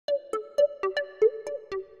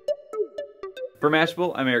For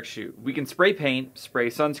Mashable, I'm Eric Shute. We can spray paint, spray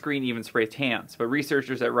sunscreen, even spray tans, but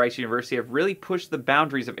researchers at Rice University have really pushed the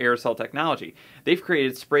boundaries of aerosol technology. They've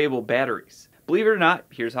created sprayable batteries. Believe it or not,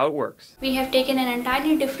 here's how it works. We have taken an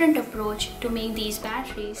entirely different approach to make these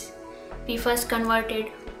batteries. We first converted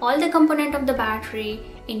all the component of the battery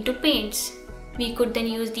into paints. We could then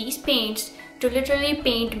use these paints to literally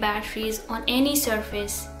paint batteries on any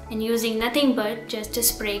surface and using nothing but just a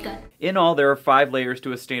spray gun. In all, there are 5 layers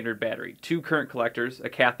to a standard battery, 2 current collectors, a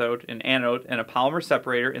cathode, an anode, and a polymer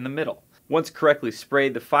separator in the middle. Once correctly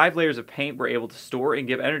sprayed, the 5 layers of paint were able to store and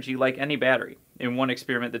give energy like any battery. In one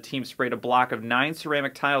experiment, the team sprayed a block of 9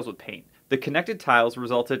 ceramic tiles with paint. The connected tiles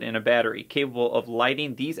resulted in a battery capable of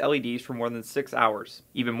lighting these LEDs for more than 6 hours.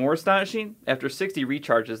 Even more astonishing, after 60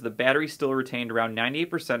 recharges, the battery still retained around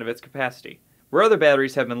 98% of its capacity. Where other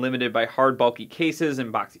batteries have been limited by hard, bulky cases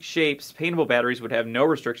and boxy shapes, paintable batteries would have no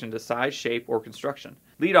restriction to size, shape, or construction.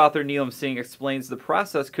 Lead author Neelam Singh explains the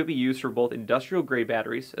process could be used for both industrial-grade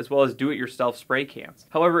batteries as well as do-it-yourself spray cans.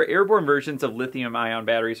 However, airborne versions of lithium-ion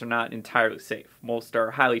batteries are not entirely safe. Most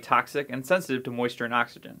are highly toxic and sensitive to moisture and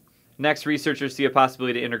oxygen. Next, researchers see a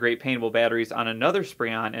possibility to integrate paintable batteries on another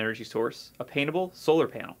spray-on energy source, a paintable solar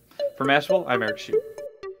panel. For Mashable, I'm Eric Shute.